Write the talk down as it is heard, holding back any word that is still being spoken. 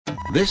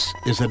This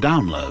is a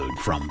download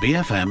from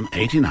BFM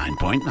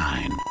 89.9,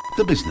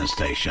 the business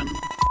station.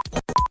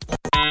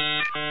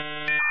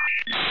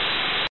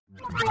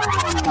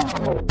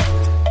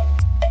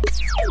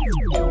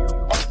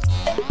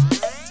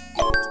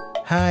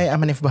 Hi,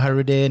 I'm Hanif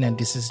Baharuddin and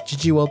this is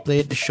GG Well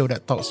Played, the show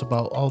that talks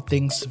about all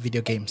things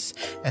video games.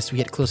 As we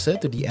get closer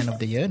to the end of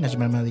the year,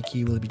 Najma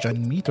Maliki will be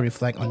joining me to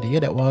reflect on the year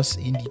that was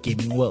in the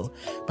gaming world.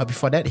 But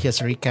before that, here's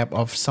a recap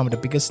of some of the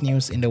biggest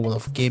news in the world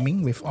of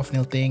gaming with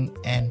Ofnil Ting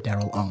and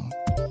Daryl Ong.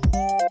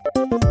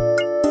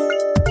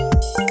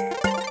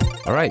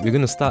 Alright, we're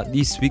going to start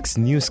this week's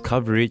news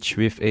coverage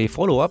with a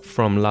follow-up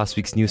from last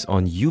week's news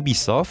on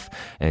Ubisoft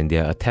and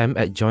their attempt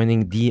at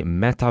joining the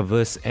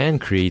metaverse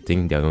and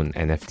creating their own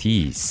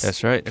NFTs.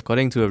 That's right.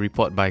 According to a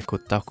report by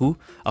Kotaku,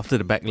 after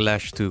the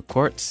backlash to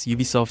Quartz,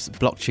 Ubisoft's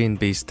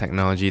blockchain-based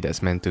technology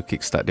that's meant to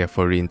kickstart their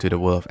foray into the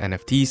world of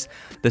NFTs,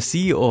 the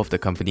CEO of the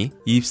company,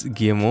 Yves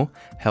Guillemot,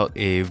 held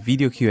a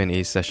video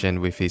Q&A session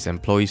with his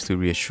employees to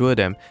reassure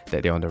them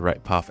that they're on the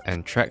right path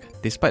and track,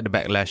 despite the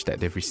backlash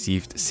that they've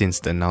received since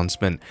the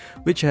announcement,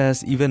 which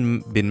has even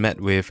been met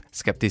with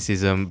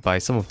skepticism by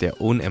some of their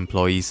own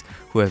employees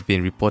who have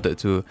been reported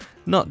to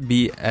not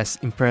be as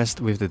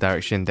impressed with the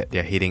direction that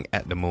they're heading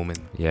at the moment.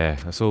 Yeah,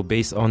 so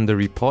based on the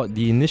report,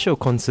 the initial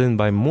concern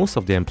by most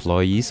of the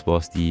employees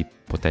was the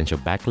potential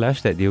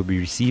backlash that they'll be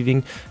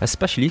receiving,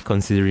 especially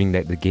considering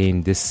that the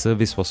game this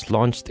service was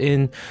launched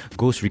in,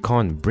 Ghost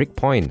Recon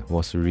Breakpoint,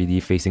 was already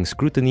facing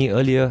scrutiny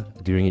earlier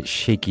during its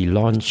shaky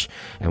launch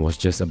and was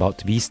just about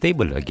to be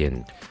stable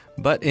again.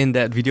 But in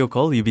that video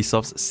call,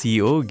 Ubisoft's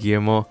CEO,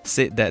 Guillemot,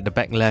 said that the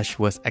backlash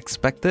was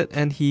expected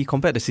and he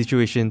compared the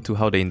situation to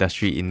how the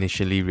industry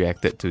initially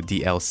reacted to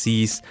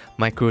DLCs,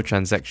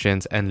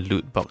 microtransactions and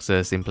loot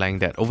boxes, implying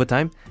that over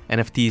time,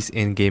 NFTs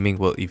in gaming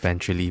will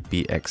eventually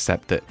be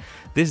accepted.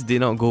 This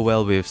did not go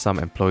well with some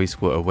employees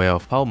who were aware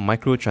of how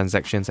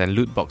microtransactions and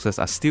loot boxes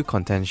are still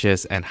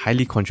contentious and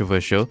highly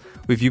controversial,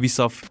 with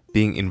Ubisoft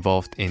being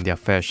involved in their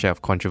fair share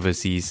of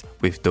controversies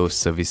with those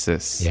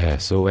services. Yeah,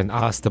 so when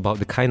asked about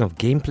the kind of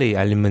gameplay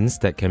elements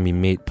that can be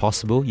made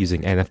possible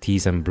using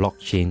NFTs and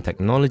blockchain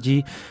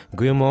technology,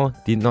 Guillemot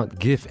did not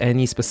give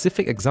any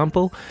specific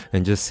example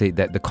and just said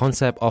that the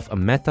concept of a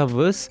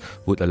metaverse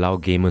would allow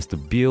gamers to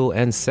build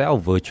and sell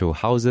virtual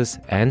houses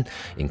and,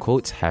 in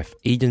quotes, have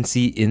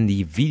agency in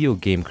the video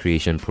game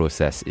creation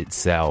process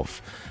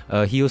itself.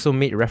 He also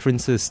made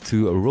references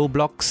to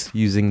Roblox,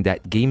 using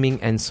that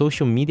gaming and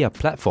social media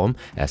platform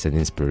as an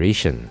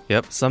inspiration.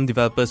 Yep, some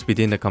developers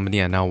within the company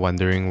are now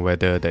wondering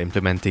whether the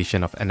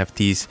implementation of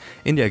NFTs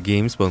in their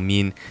games will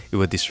mean it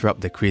will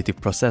disrupt the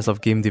creative process of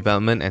game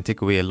development and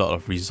take away a lot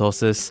of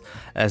resources,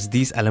 as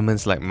these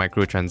elements like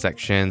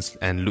microtransactions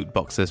and loot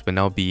boxes will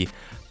now be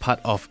part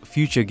of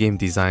future game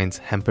designs,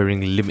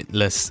 hampering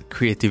limitless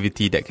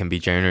creativity that can be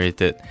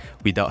generated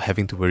without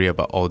having to worry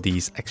about all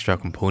these extra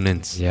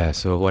components. Yeah,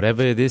 so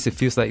whatever it is, it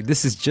feels like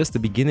this is just the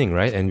beginning,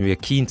 right? And we are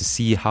keen to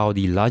see how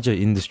the larger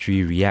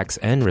industry reacts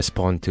and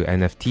respond to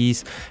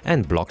NFTs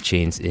and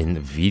blockchains in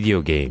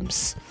video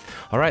games.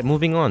 Alright,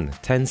 moving on.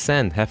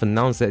 Tencent have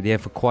announced that they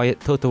have acquired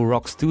Turtle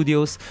Rock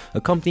Studios,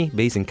 a company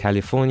based in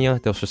California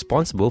that was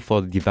responsible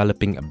for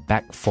developing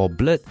Back 4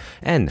 Blood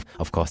and,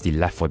 of course, the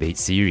Left 4 Dead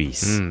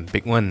series.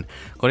 Big one.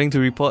 According to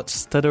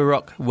reports, Turtle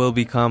Rock will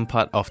become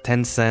part of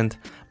Tencent,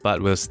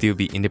 but will still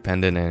be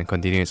independent and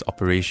continue its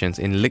operations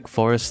in Lake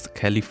Forest,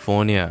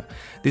 California.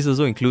 This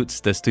also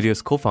includes the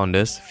studio's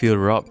co-founders, Phil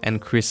Rock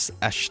and Chris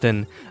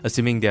Ashton,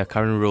 assuming their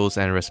current roles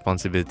and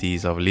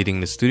responsibilities of leading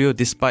the studio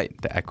despite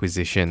the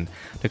acquisition.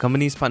 The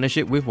company's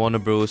partnership with Warner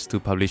Bros. To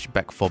publish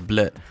Back 4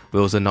 Blood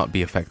will also not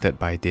be affected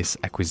by this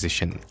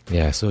acquisition.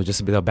 Yeah, so just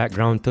a bit of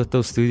background.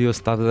 Turtle Studios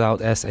started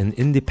out as an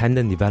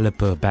independent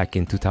developer back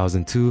in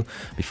 2002,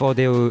 before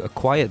they were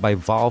acquired by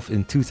Valve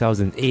in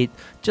 2008,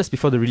 just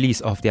before the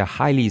release of their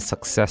highly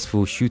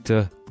successful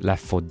shooter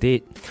Left 4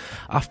 Dead.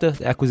 After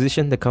the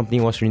acquisition, the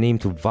company was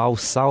renamed to Valve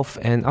South,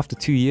 and after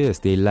 2 years,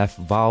 they left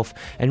Valve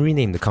and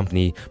renamed the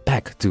company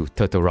back to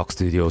Turtle Rock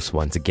Studios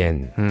once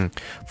again.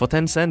 For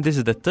Tencent, this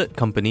is the third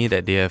company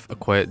that they have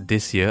acquired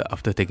this year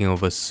after taking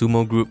over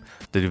Sumo Group,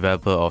 the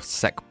developer of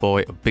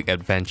Sackboy: A Big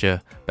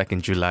Adventure, back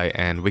in July,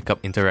 and Wake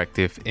Up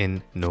Interactive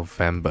in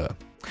November.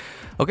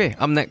 Okay,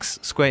 up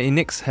next, Square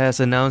Enix has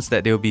announced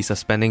that they will be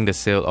suspending the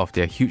sale of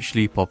their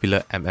hugely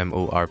popular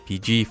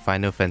MMORPG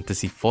Final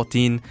Fantasy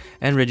XIV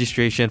and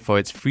registration for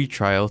its free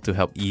trial to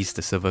help ease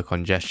the server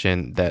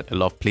congestion that a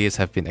lot of players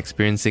have been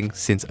experiencing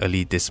since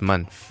early this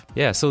month.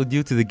 Yeah, so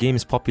due to the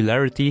game's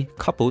popularity,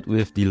 coupled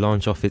with the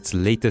launch of its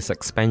latest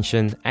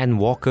expansion,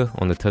 Endwalker,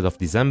 on the 3rd of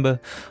December,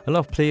 a lot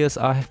of players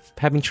are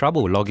having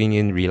trouble logging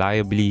in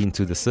reliably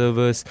into the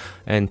servers,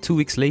 and 2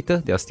 weeks later,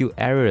 there are still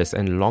errors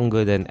and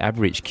longer than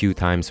average queue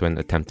times when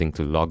attempting attempting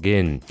to log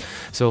in.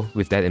 So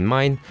with that in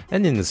mind,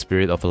 and in the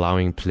spirit of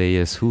allowing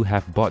players who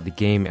have bought the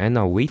game and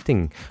are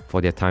waiting for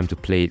their time to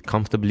play it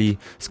comfortably,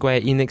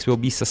 Square Enix will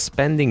be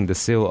suspending the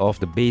sale of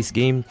the base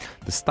game,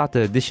 the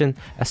starter edition,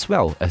 as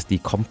well as the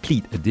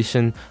complete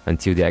edition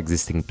until the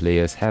existing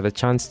players have a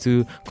chance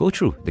to go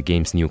through the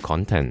game's new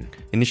content.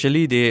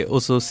 Initially, they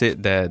also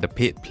said that the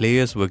paid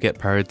players will get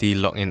priority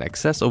login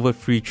access over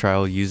free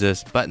trial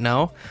users, but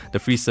now the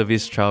free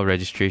service trial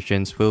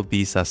registrations will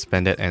be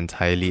suspended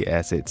entirely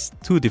as it's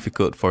too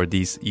difficult for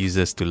these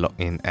users to log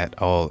in at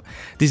all.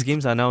 These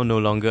games are now no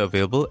longer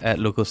available at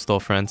local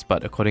storefronts,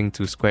 but according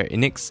to Square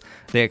Enix,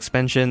 the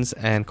expansions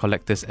and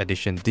collector's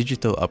edition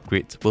digital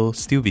upgrades will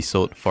still be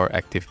sold for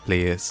active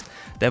players.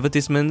 The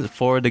advertisement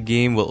for the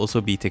game will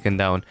also be taken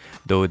down,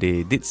 though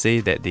they did say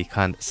that they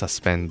can't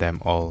suspend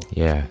them all.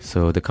 Yeah,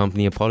 so the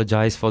company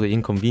apologized for the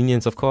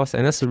inconvenience, of course,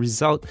 and as a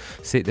result,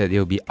 said that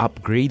they'll be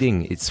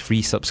upgrading its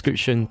free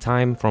subscription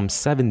time from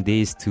 7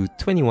 days to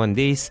 21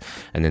 days,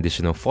 an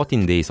additional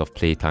 14 days of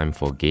playtime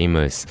for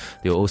gamers.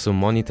 They'll also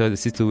monitor the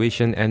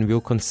situation and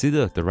will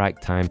consider the right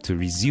time to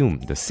resume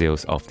the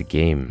sales of the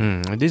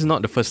game. This is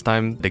not the first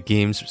time the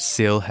game's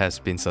sale has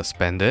been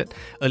suspended.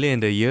 Earlier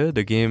in the year,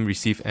 the game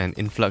received an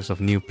influx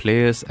of new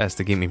players as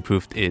the game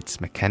improved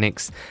its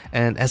mechanics,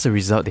 and as a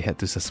result, they had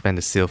to suspend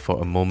the sale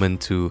for a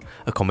moment to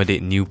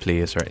accommodate new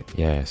players, right?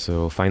 Yeah,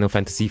 so Final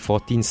Fantasy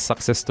XIV's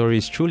success story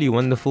is truly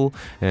wonderful,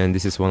 and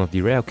this is one of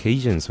the rare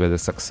occasions where the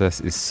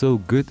success is so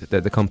good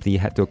that the company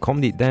had to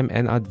accommodate them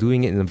and are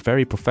doing it in a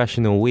very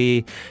professional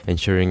way,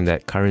 ensuring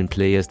that current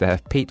players that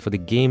have paid for the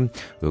game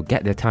will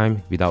get their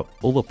time without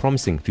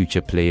overpromising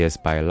future players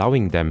by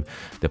allowing them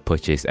the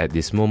purchase at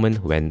this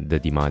moment when the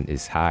demand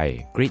is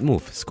high. Great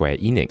move, Square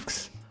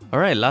Enix.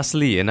 Alright,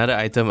 lastly, another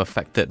item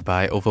affected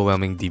by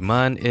overwhelming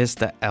demand is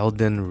the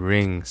Elden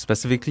Ring,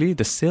 specifically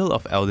the sale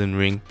of Elden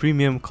Ring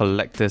Premium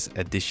Collector's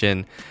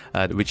Edition,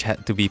 which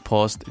had to be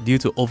paused due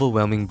to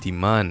overwhelming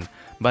demand.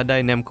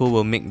 Bandai Namco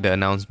will make the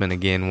announcement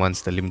again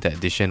once the limited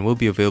edition will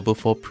be available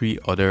for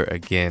pre-order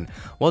again.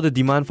 While the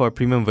demand for a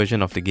premium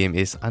version of the game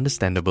is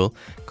understandable,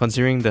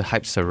 considering the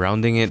hype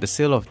surrounding it, the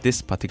sale of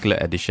this particular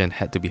edition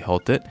had to be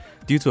halted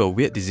due to a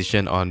weird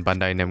decision on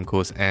Bandai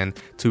Namco's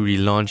end to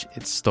relaunch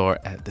its store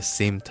at the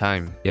same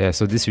time. Yeah,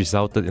 so this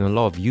resulted in a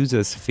lot of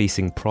users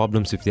facing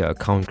problems with their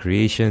account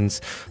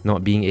creations,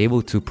 not being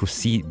able to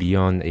proceed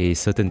beyond a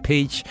certain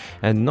page,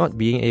 and not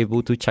being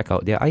able to check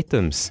out their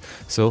items.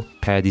 So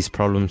pair these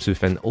problems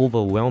with an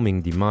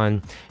overwhelming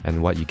demand,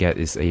 and what you get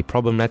is a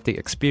problematic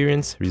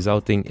experience,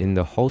 resulting in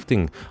the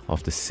halting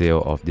of the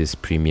sale of this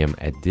premium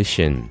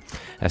edition.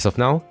 As of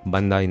now,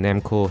 Bandai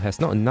Namco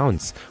has not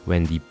announced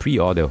when the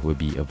pre-order will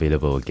be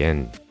available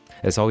again.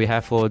 That's all we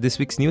have for this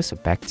week's news.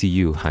 Back to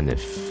you,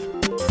 Hanif.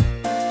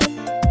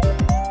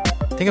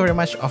 Thank you very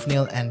much,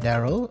 Ofnil and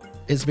Daryl.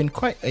 It's been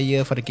quite a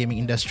year for the gaming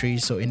industry,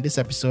 so in this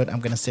episode, I'm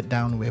going to sit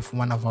down with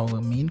one of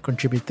our main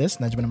contributors,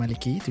 Najman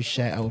Maliki, to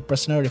share our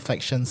personal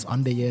reflections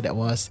on the year that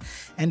was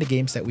and the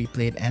games that we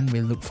played and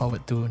will look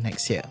forward to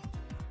next year.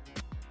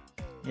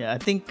 Yeah, I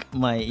think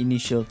my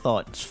initial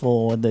thoughts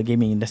for the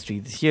gaming industry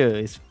this year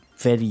is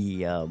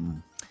very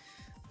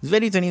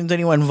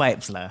 2021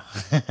 vibes lah.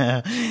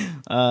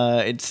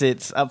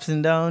 It's ups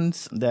and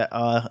downs. There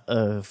are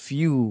a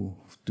few,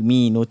 to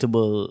me,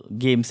 notable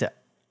games that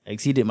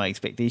exceeded my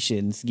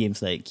expectations,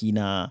 games like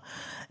Kina,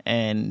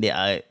 and there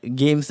are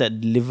games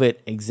that delivered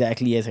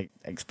exactly as I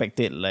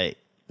expected, like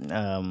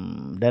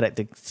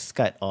director's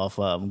cut of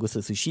Ghost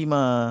of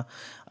Tsushima,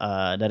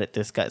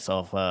 director's cuts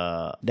of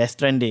Death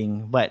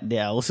Stranding, but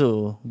there are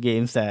also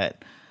games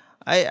that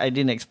I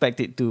didn't expect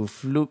it to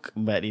fluke,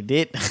 but it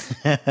did.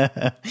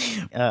 The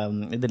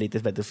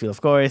latest Battlefield,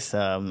 of course,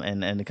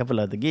 and a couple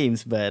other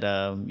games, but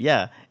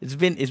yeah, it's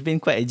been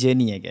quite a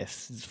journey, I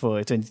guess, for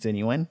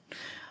 2021.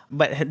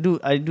 But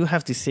I do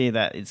have to say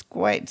that it's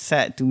quite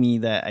sad to me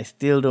that I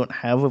still don't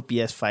have a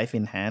PS5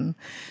 in hand.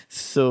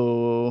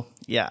 So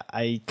yeah,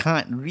 I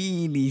can't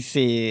really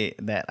say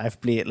that I've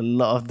played a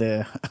lot of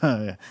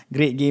the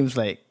great games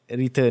like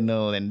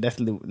Returnal and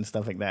Deathloop and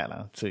stuff like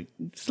that. So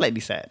it's slightly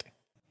sad.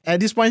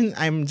 At this point,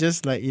 I'm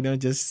just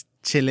just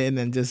chilling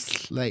and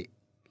just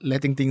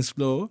letting things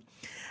flow.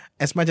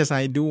 As much as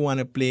I do want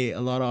to play a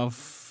lot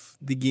of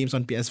the games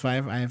on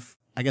PS5, I've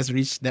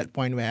reached that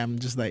point where I'm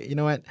just you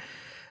know what?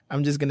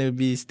 I'm just gonna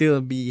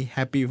still be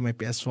happy with my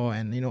PS4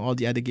 and all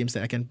the other games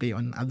that I can play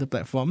on other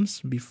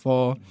platforms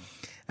before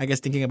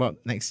thinking about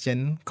next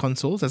gen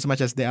consoles. As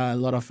much as there are a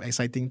lot of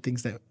exciting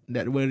things that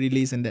were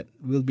released and that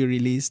will be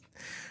released,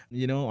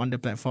 on the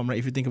platform, right?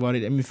 If you think about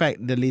it, in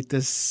fact, the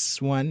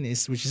latest one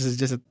which is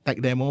just a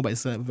tech demo, but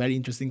it's a very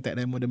interesting tech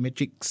demo, The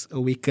Matrix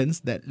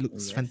Awakens, that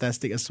looks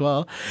fantastic as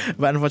well.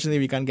 But unfortunately,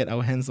 we can't get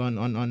our hands on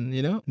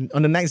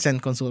the next gen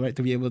console, right?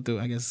 To be able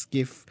to,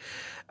 give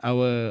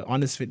our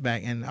honest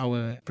feedback and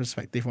our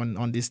perspective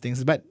on these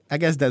things. But I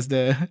guess that's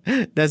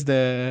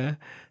the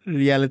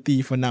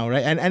reality for now,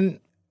 right? And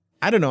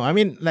I don't know. I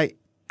mean,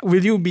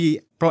 will you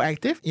be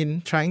proactive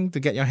in trying to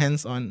get your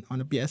hands on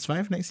a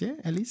PS5 next year,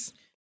 at least?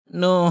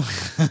 No,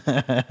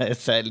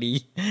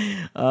 sadly.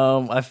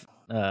 I've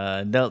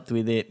dealt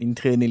with it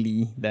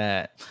internally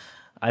that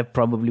I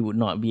probably would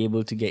not be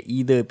able to get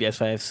either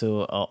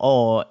PS5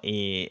 or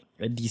a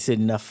decent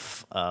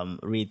enough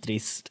ray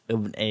traced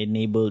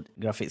enabled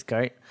graphics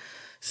card.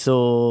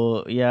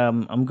 So yeah,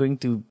 I'm going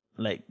to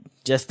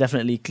just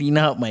definitely clean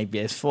out my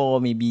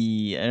PS4.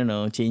 Maybe, I don't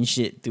know, change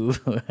it to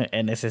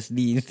an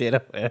SSD instead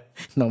of a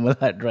normal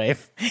hard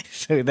drive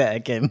so that I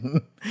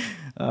can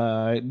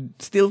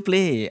still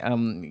play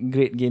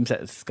great games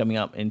that's coming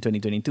up in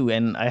 2022.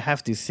 And I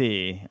have to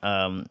say,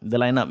 the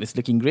lineup is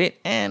looking great,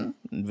 and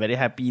very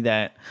happy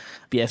that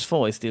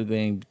PS4 is still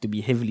going to be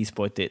heavily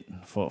supported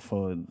for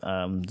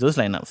those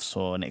lineups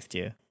for next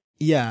year.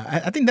 Yeah,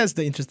 I think that's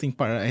the interesting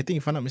part. Right? I think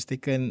if I'm not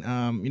mistaken,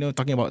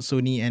 talking about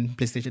Sony and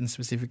PlayStation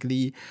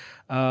specifically,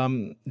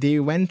 they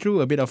went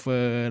through a bit of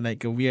a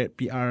weird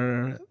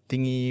PR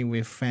thingy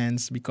with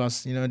fans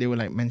because, they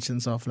were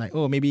mentions of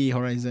maybe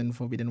Horizon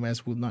Forbidden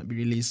West will not be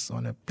released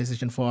on a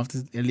PlayStation 4 after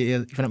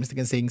earlier, if I'm not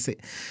mistaken,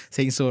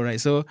 saying so, right?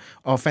 So,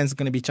 our fans are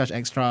going to be charged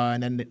extra,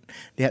 and then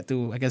they had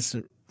to, I guess,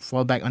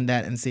 fall back on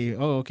that and say,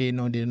 oh, okay,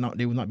 no,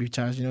 they will not be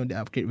charged, the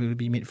upgrade will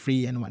be made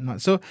free and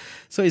whatnot. So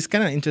it's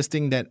kind of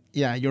interesting that,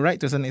 yeah, you're right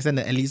to a certain extent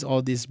that at least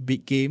all these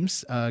big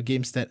games,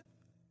 games that,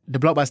 the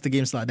blockbuster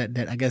games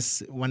that I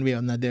guess one way or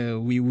another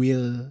we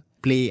will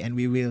play and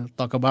we will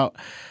talk about,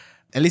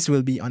 at least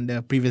will be on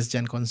the previous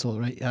gen console,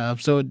 right?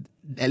 So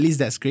at least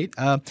that's great.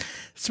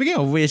 Speaking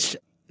of which,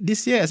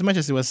 this year, as much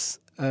as it was,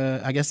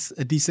 I guess,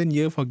 a decent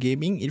year for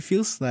gaming, it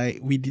feels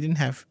like we didn't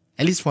have,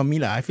 at least for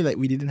me, I feel like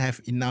we didn't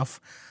have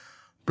enough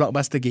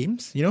blockbuster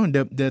games,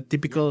 the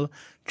typical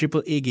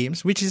AAA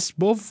games, which is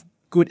both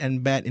good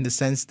and bad in the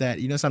sense that,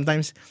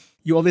 sometimes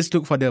you always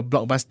look for the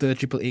blockbuster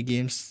AAA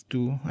games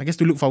to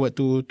look forward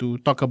to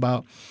talk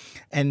about.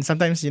 And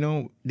sometimes,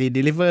 they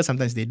deliver,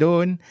 sometimes they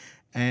don't.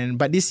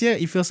 But this year,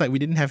 it feels like we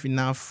didn't have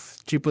enough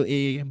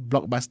AAA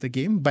blockbuster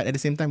game, but at the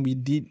same time, we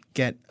did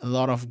get a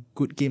lot of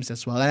good games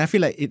as well. And I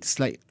feel like it's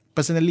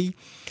personally,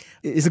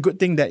 it's a good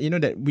thing that,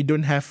 that we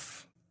don't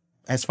have,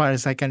 as far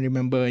as I can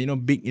remember,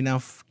 big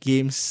enough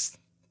games,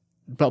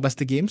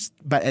 blockbuster games,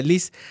 but at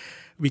least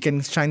we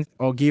can shine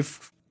or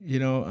give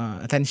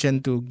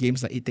attention to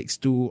games like It Takes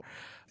Two,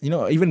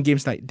 even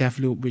games like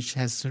Deathloop, which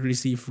has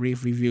received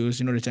rave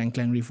reviews, Ratchet &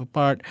 Clank Rift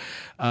Apart.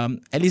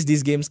 At least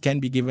these games can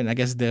be given, I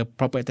guess, the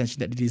proper attention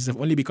that they deserve,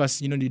 only because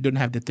you don't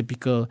have the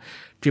typical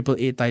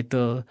AAA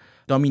title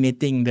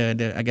dominating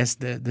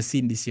the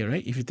scene this year,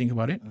 right? If you think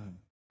about it.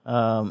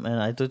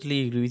 And I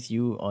totally agree with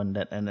you on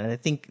that, and I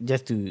think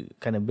just to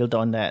kind of build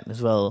on that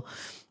as well,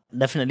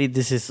 definitely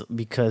this is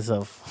because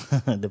of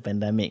the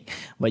pandemic,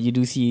 but you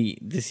do see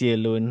this year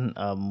alone,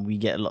 we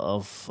get a lot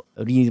of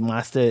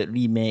remastered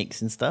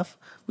remakes and stuff,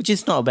 which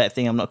is not a bad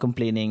thing. I'm not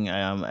complaining.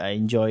 I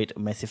enjoyed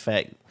Mass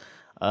Effect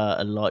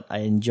a lot. I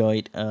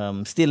enjoyed,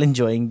 still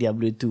enjoying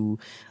Diablo 2.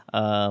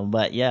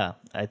 But yeah,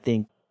 I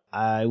think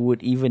I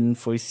would even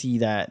foresee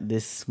that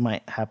this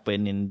might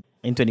happen in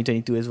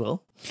 2022 as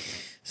well.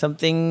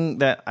 Something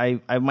that I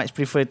much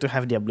prefer to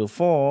have Diablo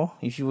 4,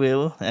 if you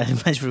will. I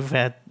much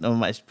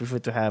prefer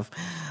to have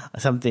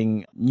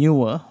something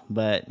newer.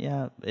 But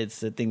yeah, it's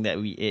the thing that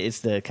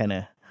it's the kind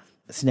of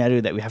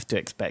scenario that we have to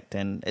expect,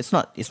 and it's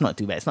not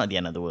too bad. It's not the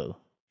end of the world.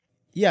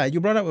 Yeah, you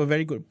brought up a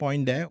very good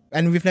point there,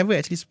 and we've never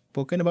actually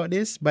spoken about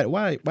this. But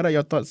what are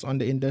your thoughts on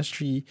the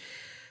industry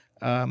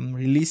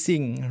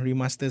releasing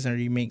remasters and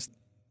remakes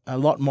a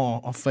lot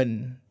more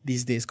often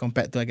these days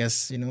compared to, I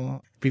guess,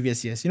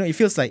 previous years? It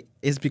feels like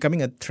it's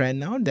becoming a trend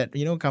now that,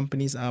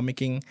 companies are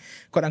making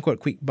quote unquote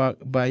quick buck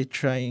by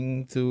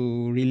trying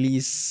to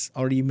release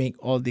or remake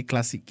all the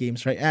classic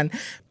games, right? And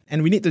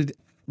we need to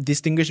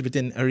distinguish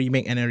between a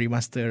remake and a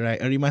remaster,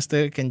 right? A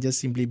remaster can just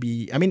simply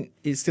be,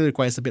 it still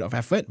requires a bit of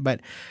effort, but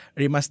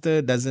a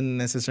remaster doesn't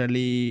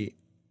necessarily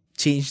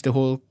change the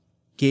whole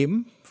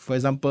game. For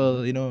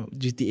example,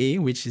 GTA,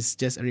 which is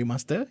just a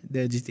remaster,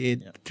 the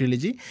GTA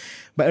trilogy.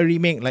 But a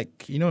remake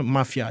like,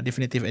 Mafia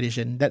Definitive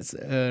Edition, that's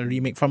a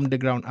remake from the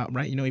ground up,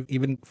 right?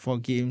 Even for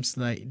games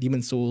like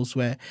Demon's Souls,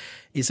 where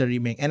it's a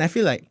remake. And I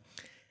feel like,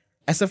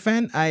 as a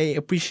fan, I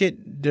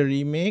appreciate the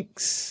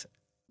remakes,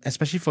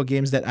 especially for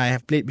games that I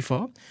have played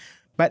before.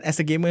 But as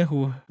a gamer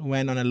who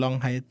went on a long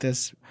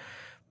hiatus,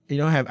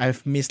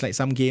 I've missed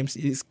some games.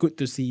 It's good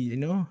to see,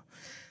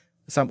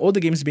 some older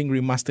games being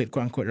remastered,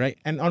 quote unquote, right?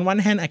 And on one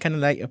hand, I kind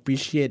of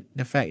appreciate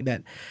the fact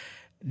that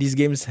these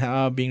games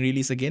are being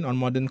released again on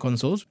modern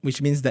consoles,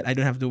 which means that I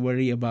don't have to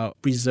worry about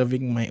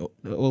preserving my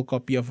old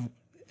copy of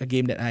a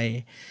game that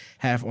I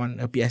have on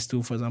a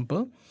PS2, for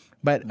example.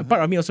 But a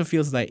part of me also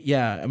feels like,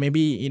 yeah,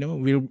 maybe,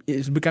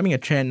 it's becoming a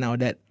trend now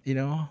that,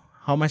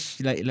 how much,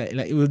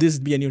 will this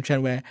be a new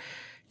trend where,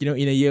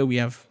 in a year we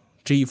have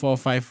 3, 4,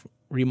 5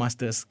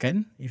 remasters,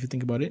 if you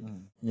think about it?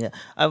 Yeah.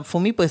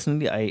 For me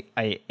personally,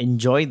 I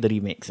enjoy the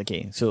remakes.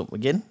 Okay, so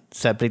again,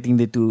 separating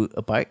the two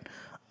apart,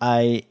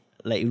 I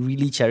like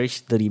really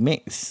cherish the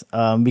remakes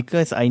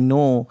because I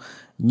know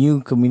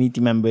new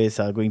community members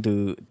are going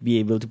to be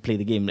able to play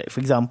the game. Like, for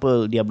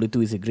example, Diablo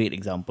 2 is a great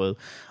example.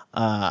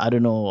 I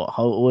don't know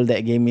how old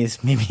that game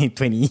is, maybe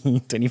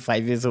 20,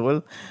 25 years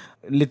old.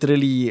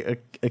 Literally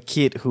a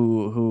kid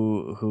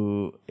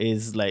who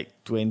is like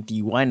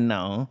 21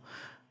 now,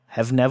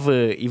 have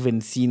never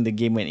even seen the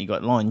game when it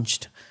got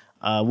launched,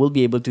 will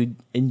be able to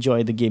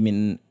enjoy the game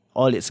in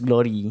all its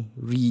glory,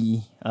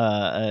 enjoy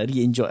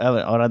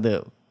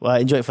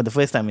it for the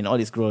first time in all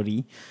its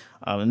glory.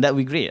 And that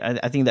would be great.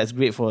 I think that's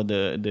great for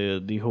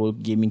the whole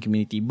gaming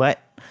community. But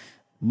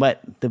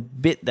the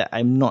bit that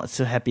I'm not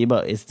so happy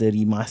about is the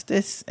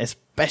remasters,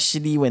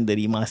 especially when the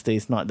remaster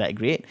is not that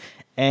great.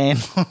 And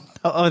on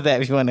top of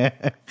that,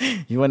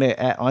 you wanna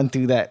add on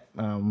to that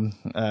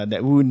that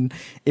wound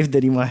if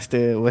the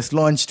remaster was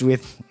launched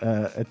with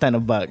a ton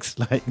of bugs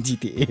like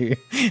GTA.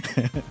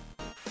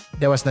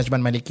 That was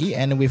Najman Maliki,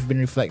 and we've been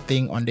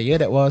reflecting on the year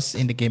that was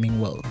in the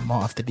gaming world.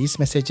 More after these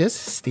messages.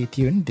 Stay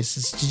tuned. This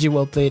is GG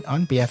Well Played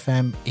on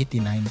BFM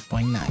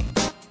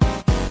 89.9.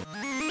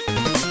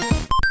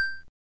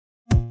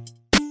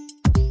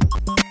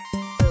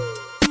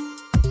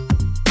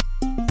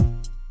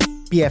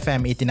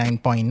 BFM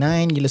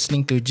 89.9, you're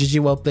listening to GG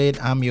Well Played.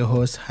 I'm your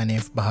host,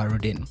 Hanif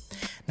Baharuddin.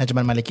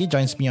 Najman Maliki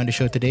joins me on the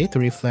show today to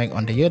reflect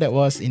on the year that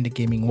was in the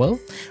gaming world.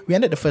 We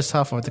ended the first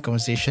half of the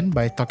conversation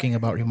by talking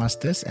about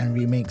remasters and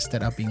remakes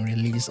that are being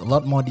released a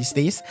lot more these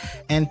days.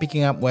 And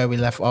picking up where we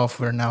left off,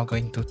 we're now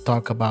going to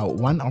talk about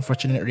one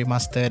unfortunate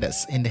remaster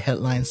that's in the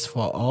headlines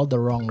for all the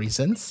wrong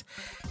reasons.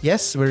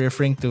 Yes, we're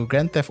referring to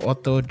Grand Theft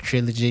Auto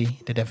Trilogy,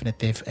 the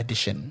Definitive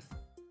Edition.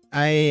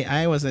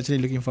 I was actually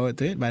looking forward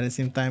to it, but at the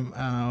same time,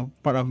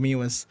 part of me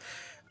was,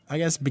 I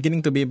guess,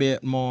 beginning to be a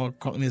bit more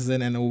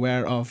cognizant and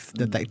aware of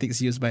the tactics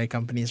used by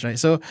companies, right?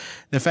 So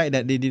the fact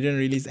that they didn't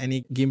release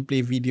any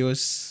gameplay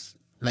videos,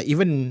 like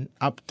even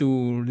up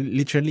to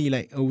literally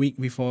like a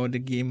week before the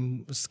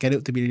game was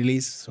scheduled to be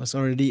released, was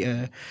already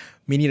a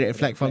mini red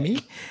flag for me.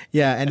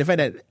 Yeah, and the fact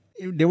that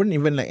there weren't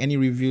even like any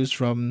reviews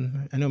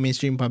from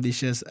mainstream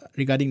publishers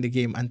regarding the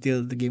game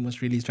until the game was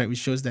released, right? Which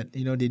shows that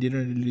they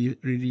didn't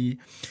really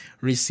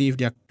receive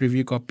their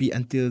review copy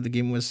until the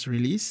game was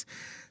released.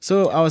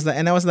 So I was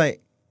like,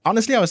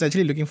 honestly, I was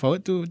actually looking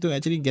forward to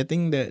actually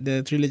getting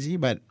the trilogy,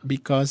 but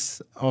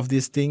because of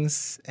these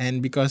things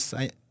and because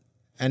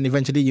and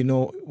eventually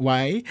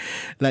why,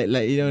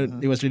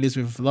 it was released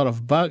with a lot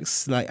of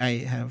bugs. Like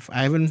I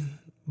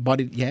haven't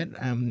bought it yet,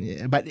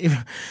 but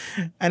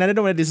and I don't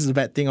know whether this is a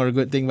bad thing or a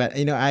good thing, but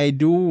I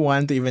do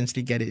want to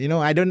eventually get it.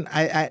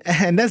 I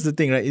and that's the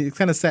thing, right? It's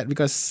kind of sad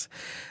because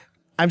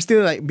I'm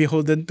still like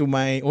beholden to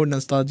my own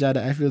nostalgia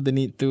that I feel the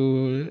need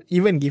to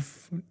even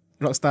give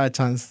Rockstar a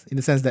chance, in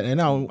the sense that I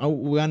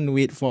want to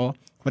wait for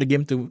the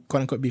game to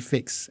quote unquote be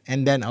fixed,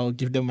 and then I'll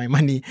give them my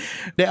money.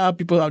 There are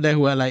people out there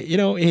who are like,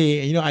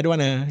 hey, I don't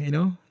want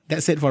to,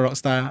 that's it for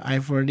Rockstar.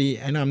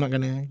 I'm not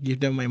gonna give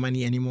them my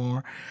money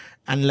anymore.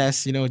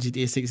 Unless,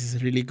 GTA 6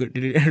 is really good,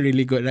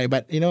 really good, right?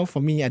 But,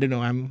 for me, I don't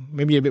know, I'm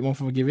maybe a bit more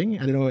forgiving.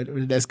 I don't know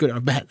whether that's good or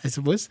bad, I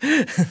suppose.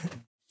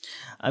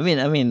 I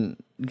mean,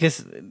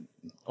 because,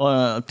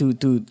 I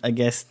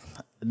guess,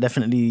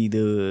 definitely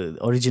the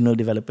original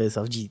developers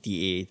of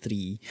GTA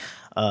 3,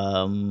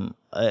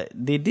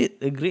 they did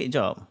a great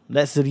job.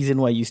 That's the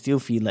reason why you still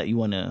feel like you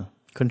want to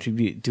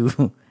contribute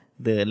to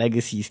the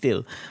legacy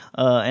still,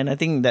 and I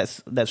think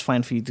that's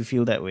fine for you to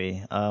feel that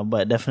way.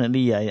 But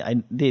definitely,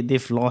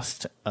 they've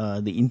lost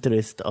the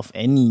interest of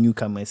any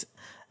newcomers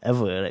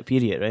ever, like,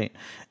 period, right?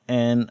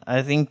 And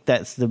I think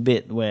that's the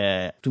bit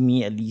where, to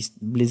me at least,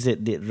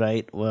 Blizzard did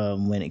right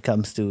when it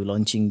comes to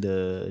launching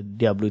the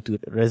Diablo 2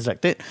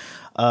 Resurrected,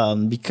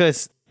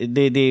 because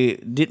they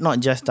did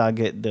not just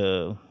target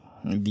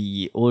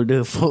the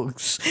older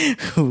folks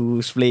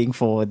who's playing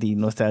for the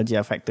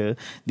nostalgia factor.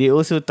 They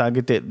also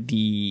targeted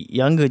the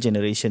younger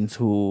generations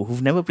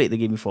who've never played the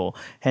game before.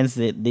 Hence,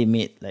 they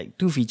made like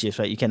two features,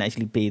 right? You can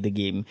actually play the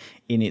game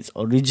in its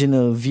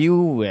original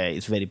view, where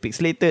it's very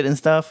pixelated and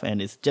stuff,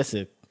 and it's just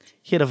a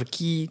hit of a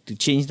key to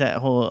change that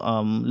whole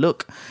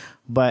look.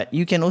 But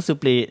you can also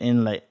play it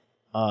in like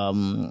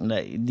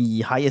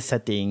the highest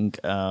setting,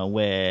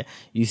 where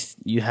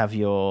you have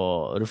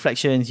your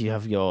reflections, you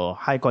have your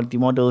high quality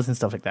models and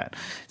stuff like that.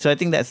 So I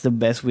think that's the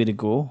best way to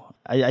go.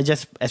 I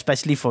just,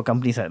 especially for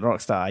companies like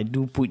Rockstar, I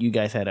do put you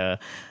guys at a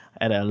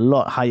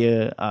lot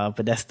higher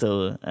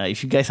pedestal.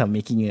 If you guys are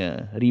making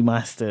a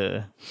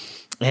remaster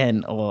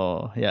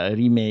or a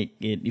remake,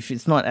 if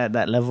it's not at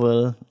that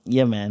level,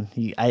 yeah, man,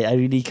 I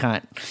really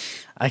can't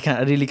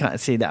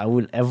say that I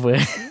would ever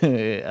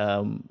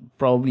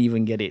probably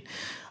even get it.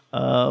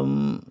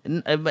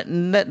 But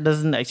that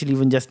doesn't actually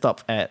even just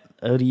stop at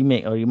a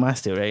remake or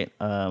remaster, right?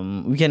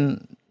 We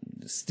can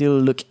still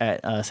look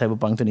at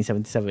Cyberpunk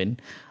 2077,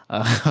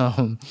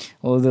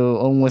 although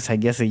almost, I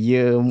guess, a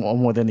year or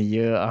more than a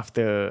year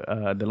after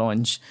the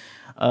launch,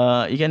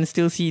 you can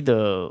still see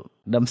the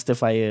dumpster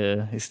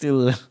fire is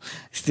still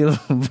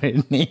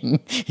burning.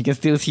 You can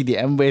still see the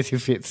embers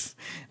if it's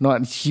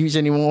not huge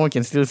anymore. You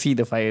can still see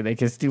the fire. They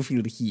can still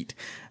feel the heat.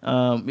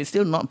 It's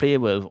still not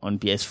playable on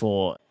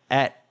PS4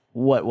 at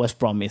what was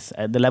promised,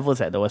 at the levels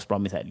that was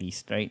promised at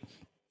least, right?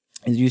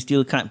 And you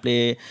still can't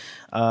play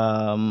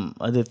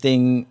the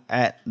thing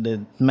at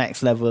the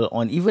max level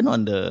even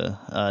on the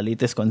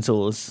latest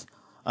consoles.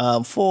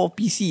 For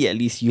PC at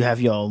least, you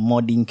have your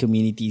modding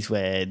communities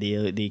where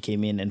they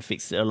came in and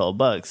fixed a lot of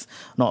bugs.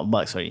 Not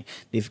bugs, sorry.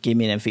 They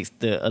came in and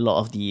fixed a lot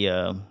of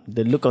the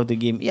look of the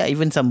game. Yeah,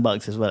 even some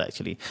bugs as well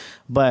actually.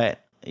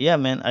 But yeah,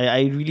 man,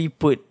 I really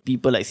put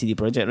people like CD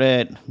Projekt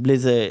Red,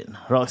 Blizzard,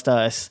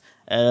 Rockstars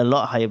at a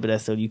lot higher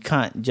pedestal. You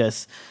can't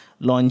just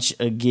launch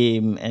a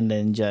game and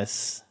then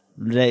just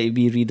let it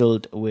be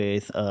riddled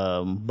with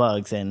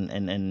bugs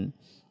and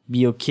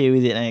be okay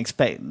with it and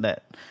expect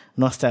that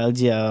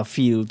nostalgia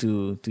feel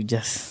to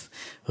just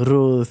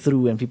roll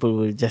through and people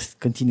will just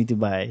continue to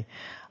buy.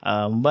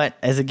 But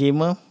as a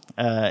gamer,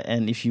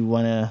 and if you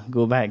want to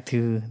go back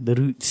to the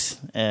roots,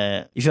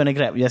 if you want to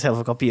grab yourself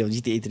a copy of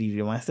GTA 3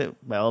 Remastered,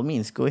 by all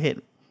means, go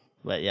ahead.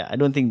 But yeah, I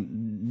don't think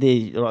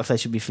Rockstar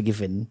should be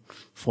forgiven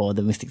for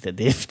the mistakes that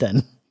they've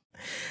done.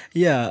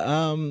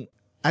 Yeah,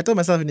 I told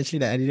myself initially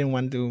that I didn't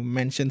want to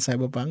mention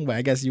Cyberpunk, but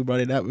I guess you brought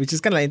it up, which is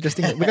kind of like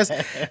interesting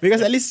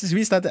because at least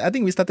we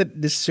started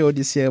this show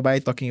this year by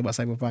talking about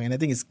Cyberpunk, and I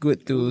think it's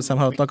good to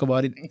somehow talk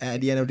about it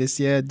at the end of this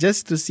year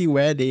just to see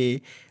where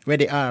they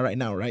are right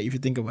now, right? If you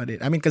think about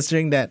it, I mean,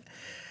 considering that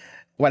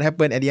what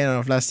happened at the end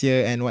of last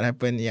year and what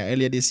happened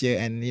earlier this year,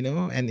 and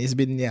and it's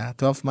been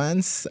 12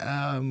 months,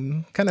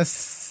 kind of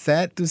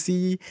sad to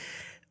see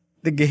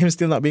the game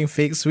still not being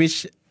fixed,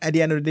 which at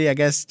the end of the day, I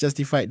guess,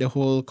 justified the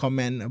whole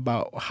comment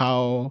about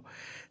how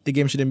the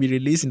game shouldn't be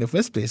released in the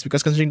first place.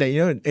 Because considering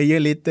that, a year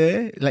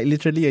later, like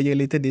literally a year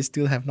later, they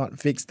still have not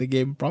fixed the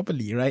game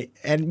properly, right?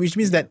 And which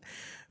means that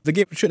the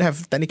game should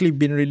have technically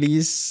been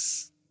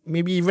released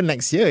maybe even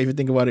next year, if you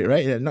think about it,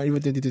 right? Not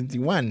even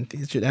 2021.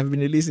 It should have been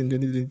released in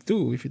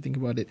 2022, if you think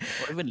about it.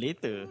 Or even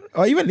later.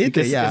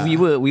 Because yeah.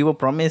 We were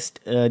promised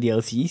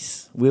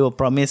DLCs. We were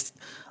promised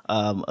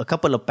a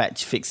couple of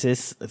patch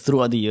fixes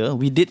throughout the year.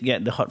 We did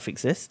get the hot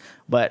fixes,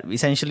 but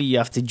essentially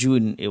after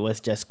June, it was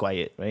just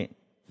quiet, right?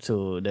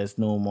 So there's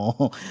no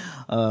more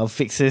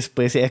fixes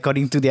per se,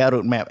 according to their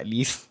roadmap at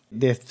least.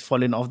 They've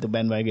fallen off the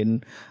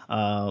bandwagon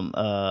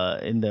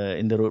in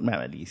the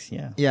roadmap at least,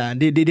 yeah. Yeah,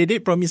 they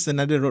did promise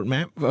another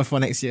roadmap for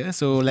next year.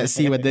 So let's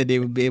see whether they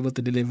will be able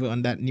to deliver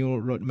on that new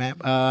roadmap.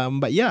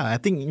 But yeah, I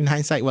think in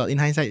hindsight,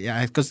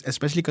 yeah, because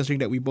especially considering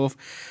that we both,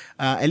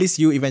 at least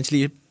you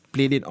eventually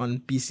played it on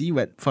PC,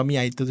 but for me,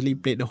 I totally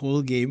played the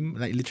whole game,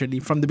 like literally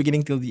from the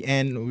beginning till the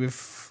end,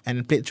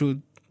 and played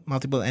through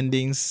multiple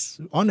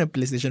endings on a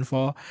PlayStation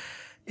 4.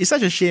 It's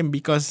such a shame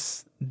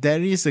because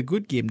there is a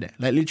good game there.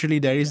 Like literally,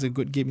 there is a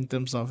good game in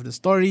terms of the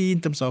story, in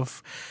terms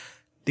of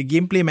the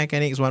gameplay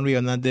mechanics, one way or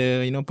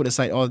another. Put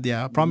aside all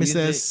their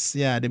promises.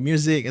 The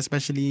music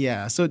especially.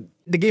 Yeah, so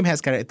the game has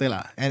character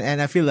lah,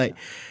 and I feel like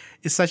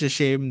it's such a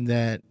shame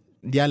that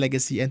their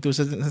legacy, and to a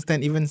certain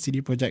extent, even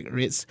CD Projekt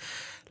Red's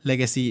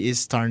legacy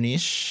is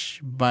tarnished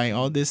by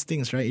all these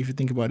things, right? If you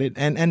think about it,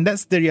 and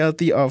that's the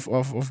reality of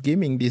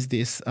gaming these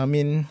days. I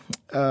mean,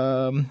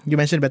 you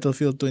mentioned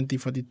Battlefield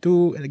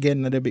 2042, again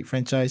another big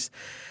franchise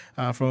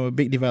from a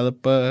big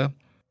developer,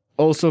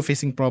 also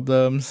facing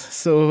problems.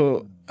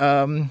 So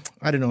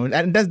I don't know,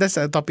 and that's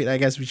a topic I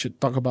guess we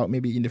should talk about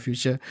maybe in the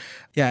future.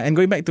 Yeah, and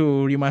going back to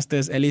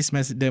remasters, at least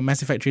the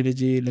Mass Effect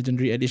Trilogy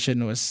Legendary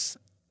Edition was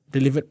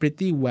delivered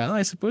pretty well,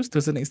 I suppose, to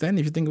a certain extent,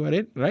 if you think about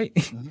it, right?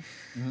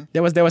 Mm-hmm.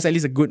 There was at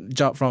least a good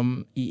job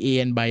from EA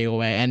and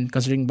BioWare, and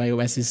considering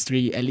BioWare's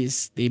history, at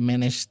least they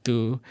managed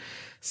to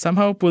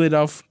somehow pull it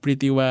off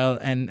pretty well.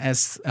 And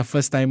as a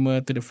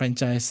first-timer to the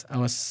franchise, I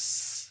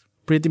was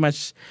pretty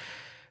much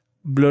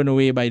blown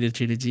away by the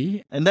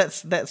trilogy. And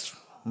that's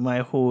my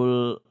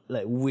whole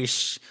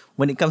wish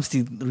when it comes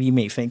to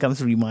remakes, when it comes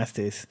to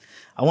remasters.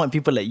 I want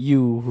people like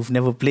you who've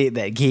never played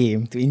that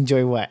game to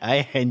enjoy what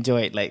I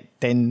enjoyed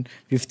 10,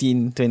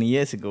 15, 20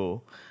 years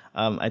ago.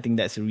 I think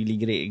that's a really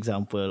great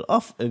example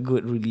of a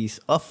good release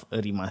of a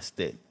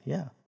remastered.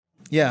 Yeah.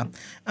 Yeah.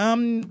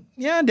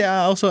 There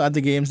are also other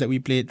games that we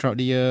played throughout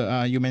the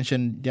year. You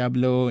mentioned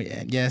Diablo.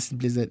 Yes,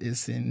 Blizzard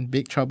is in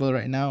big trouble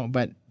right now,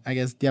 but I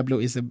guess Diablo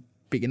is a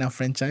big enough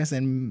franchise,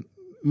 and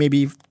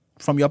maybe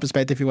from your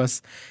perspective, it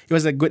was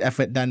a good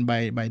effort done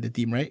by the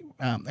team, right?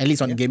 At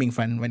least on the gaming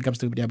front when it comes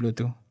to Diablo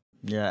 2.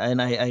 Yeah,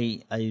 and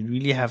I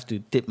really have to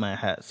tip my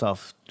hats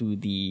off to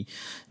the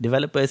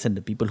developers and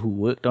the people who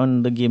worked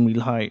on the game real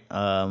hard.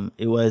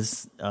 It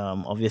was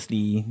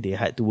obviously they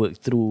had to work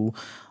through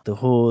the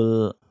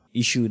whole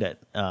issue that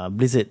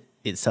Blizzard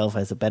itself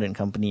as a parent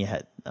company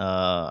had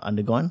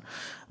undergone.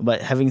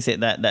 But having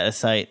said that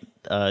aside,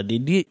 they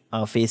did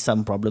face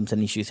some problems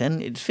and issues,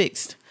 and it's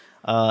fixed.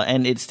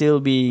 and it's still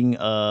being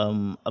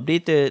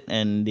updated,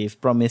 and they've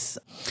promised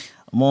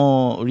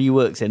more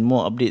reworks and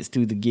more updates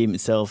to the game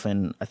itself,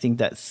 and I think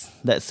that's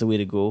the way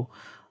to go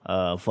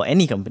for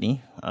any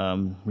company,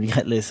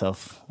 regardless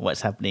of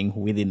what's happening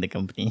within the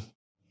company.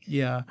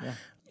 Yeah.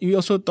 We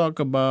also talk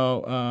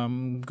about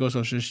Ghost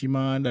of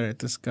Tsushima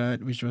Director's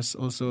Cut, which was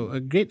also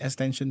a great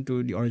extension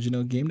to the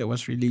original game that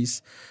was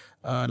released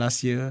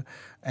last year.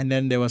 And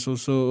then there was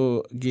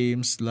also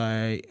games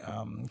like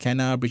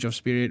Kena, Bridge of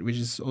Spirit, which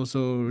is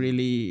also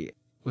really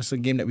was a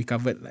game that we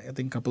covered, like, I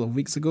think a couple of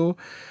weeks ago.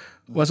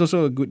 Was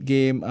also a good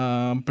game.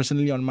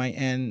 Personally, on my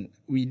end,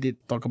 we did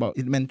talk about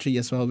Hitman 3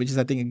 as well, which is,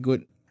 I think,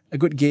 a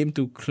good game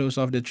to close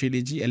off the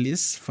trilogy, at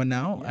least for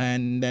now.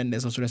 And then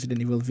there's also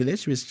Resident Evil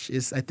Village, which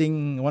is, I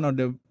think, one of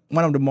the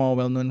more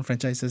well-known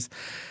franchises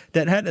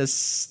that had a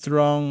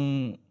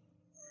strong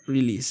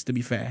release, to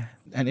be fair.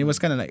 And it was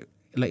kind of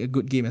like a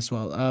good game as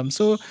well.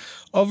 So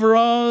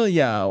overall,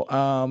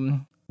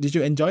 did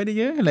you enjoy the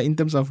year? Like, in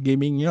terms of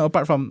gaming,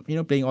 apart from,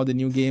 playing all the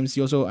new games,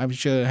 you also, I'm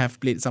sure, have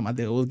played some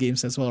other old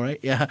games as well, right?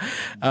 Yeah.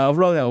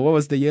 Overall, what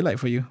was the year like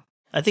for you?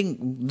 I think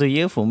the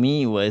year for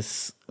me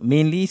was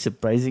mainly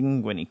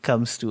surprising when it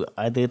comes to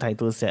other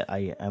titles that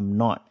I am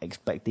not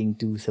expecting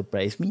to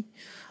surprise me.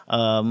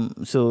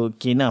 So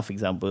Kena, for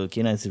example,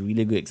 Kena is a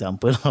really good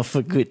example of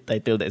a good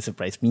title that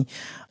surprised me.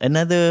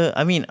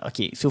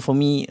 So for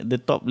me, the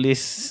top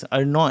lists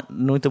are not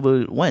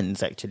notable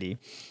ones, actually.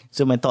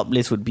 So my top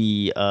list would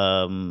be,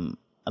 I've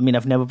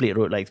never played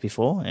roguelikes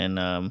before,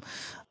 and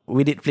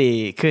we did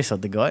play Curse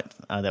of the God.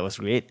 That was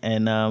great.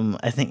 And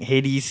I think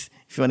Hades,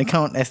 if you want to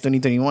count as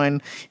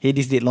 2021,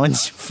 Hades did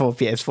launch for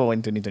PS4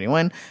 in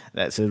 2021.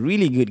 That's a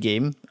really good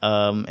game.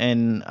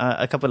 And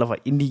a couple of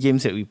indie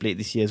games that we played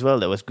this year as well,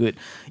 that was good.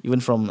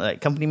 Even from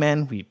Company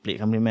Man, we played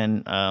Company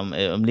Man,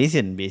 a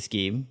Malaysian-based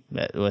game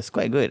that was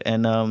quite good.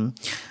 And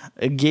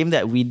a game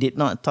that we did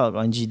not talk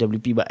on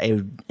GWP, but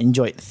I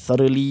enjoyed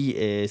thoroughly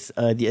is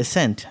The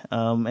Ascent.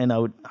 And I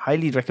would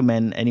highly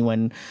recommend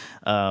anyone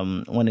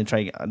want to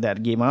try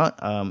that game out.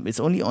 It's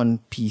only on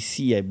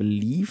PC, I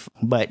believe.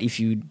 But if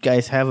you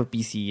guys have a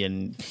PC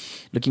and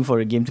looking for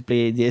a game to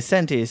play, The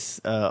Ascent is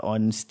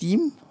on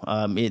Steam.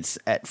 It's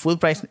at full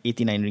price,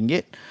 89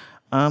 ringgit.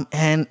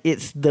 And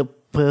it's the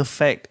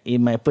perfect,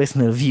 in my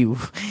personal view,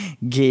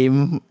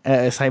 game,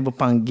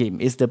 cyberpunk game.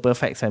 It's the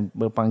perfect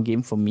cyberpunk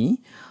game for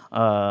me.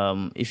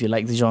 If you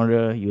like the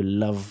genre, you'll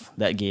love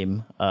that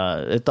game.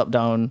 A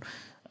top-down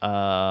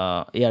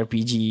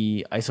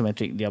ARPG,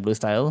 isometric Diablo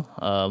style.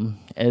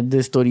 And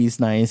the story is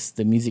nice,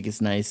 the music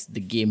is nice, the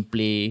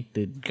gameplay,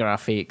 the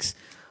graphics,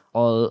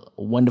 all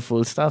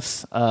wonderful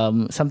stuffs.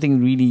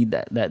 Something really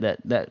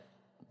that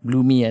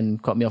blew me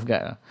and caught me off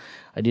guard.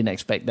 I didn't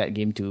expect that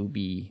game to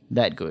be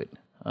that good.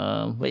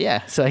 But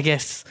yeah, so I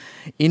guess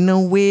in a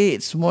way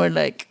it's more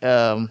like,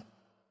 to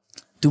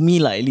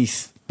me, at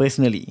least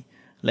personally,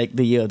 like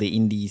the year of the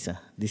indies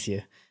this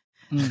year.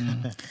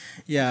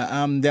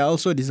 Yeah, there are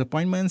also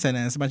disappointments, and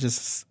as much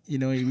as we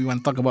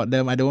want to talk about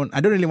them, I don't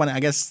really want to, I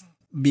guess,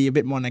 be a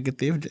bit more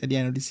negative at the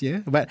end of this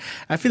year. But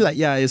I feel like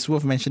it's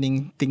worth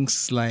mentioning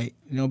things like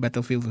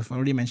Battlefield. We've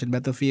already mentioned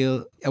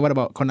Battlefield. What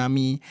about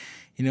Konami?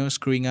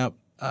 Screwing up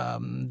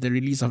the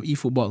release of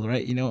eFootball,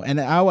 right?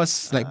 And I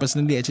was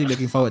personally actually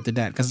looking forward to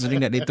that, considering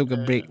that they took a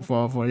break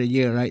for a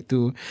year, right,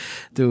 to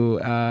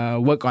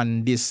work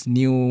on this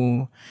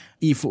new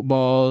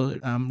eFootball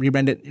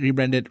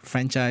rebranded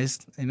franchise,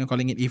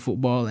 calling it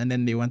eFootball, and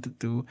then they wanted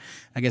to,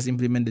 I guess,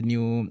 implement the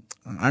new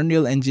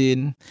Unreal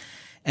Engine.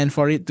 And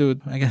for it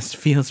to, I guess,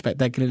 fail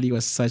spectacularly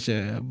was such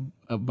a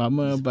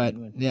bummer, but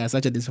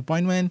such a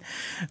disappointment.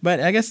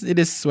 But I guess it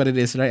is what it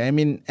is, right? I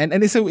mean, and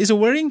it's a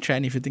worrying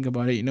trend if you think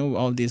about it.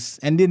 All this,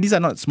 and these are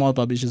not small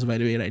publishers, by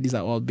the way, right? These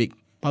are all big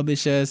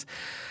publishers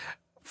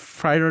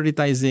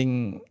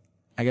prioritizing,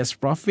 I guess,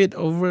 profit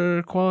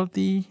over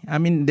quality. I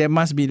mean, there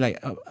must be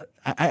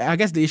I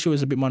guess the issue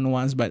is a bit more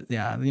nuanced, but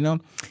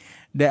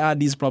there are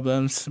these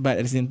problems. But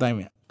at the same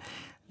time,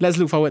 let's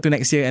look forward to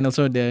next year and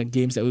also the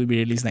games that will be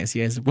released next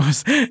year, I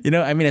suppose.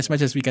 As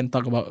much as we can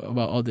talk about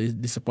all the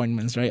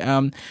disappointments, right?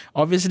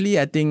 Obviously,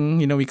 I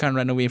think, we can't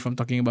run away from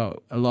talking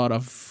about a lot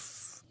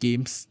of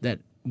games that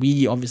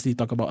we obviously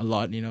talk about a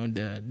lot, the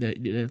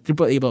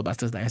AAA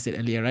blockbusters, like I said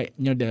earlier, right?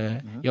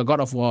 Your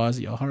God of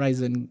Wars, your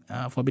Horizon,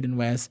 Forbidden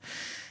West,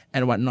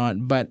 and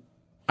whatnot. But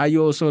are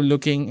you also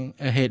looking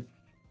ahead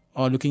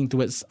or looking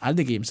towards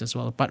other games as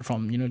well, apart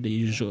from, the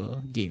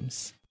usual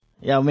games?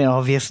 Yeah, I mean,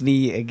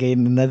 obviously,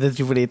 again, another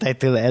AAA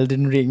title,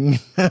 Elden Ring.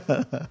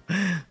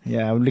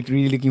 Yeah, I'm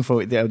really looking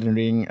forward to Elden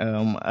Ring.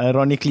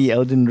 Ironically,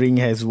 Elden Ring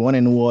has won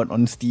an award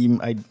on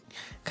Steam. I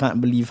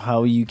can't believe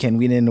how you can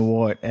win an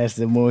award as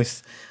the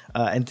most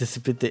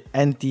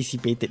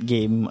anticipated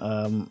game.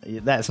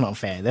 That's not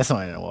fair. That's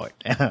not an award.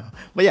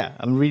 But yeah,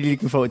 I'm really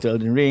looking forward to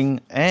Elden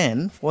Ring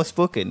and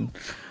Forspoken.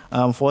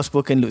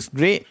 Forspoken looks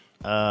great.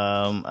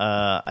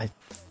 I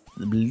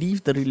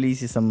believe the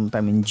release is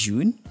sometime in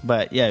June.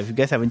 But yeah, if you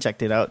guys haven't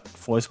checked it out,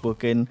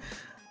 Forspoken,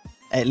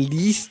 at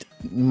least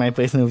in my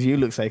personal view,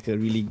 looks like a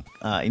really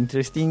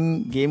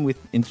interesting game with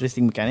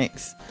interesting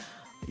mechanics.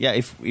 yeah,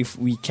 if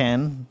we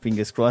can,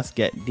 fingers crossed,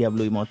 get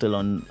Diablo Immortal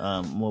on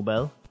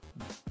mobile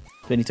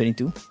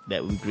 2022,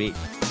 that would be great.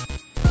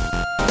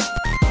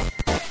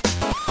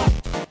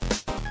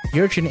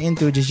 You're tuning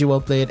into GG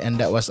Well Played,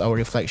 and that was our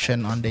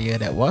reflection on the year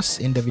that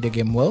was in the video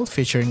game world,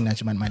 featuring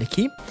Najman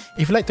Maliki.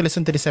 If you'd like to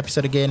listen to this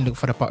episode again, look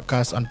for the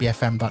podcast on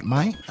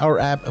bfm.my, our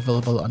app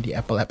available on the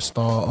Apple App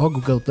Store or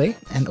Google Play,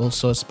 and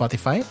also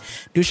Spotify.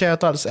 Do share your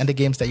thoughts and the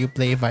games that you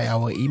play via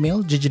our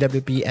email,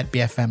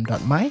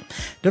 ggwp@bfm.my.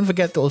 Don't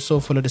forget to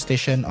also follow the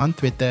station on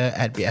Twitter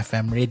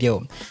 @BFM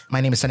Radio. My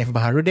name is Sanif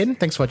Baharudin.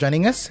 Thanks for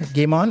joining us.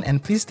 Game on,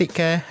 and please take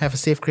care. Have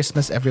a safe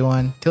Christmas,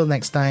 everyone. Till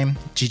next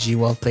time, GG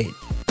Well Played.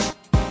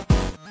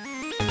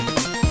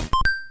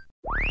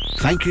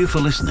 Thank you for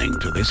listening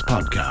to this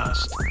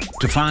podcast.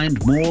 To find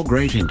more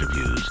great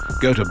interviews,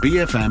 go to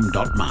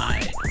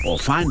bfm.my or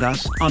find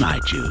us on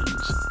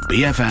iTunes.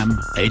 BFM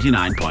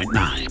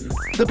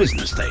 89.9, the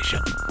business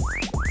station.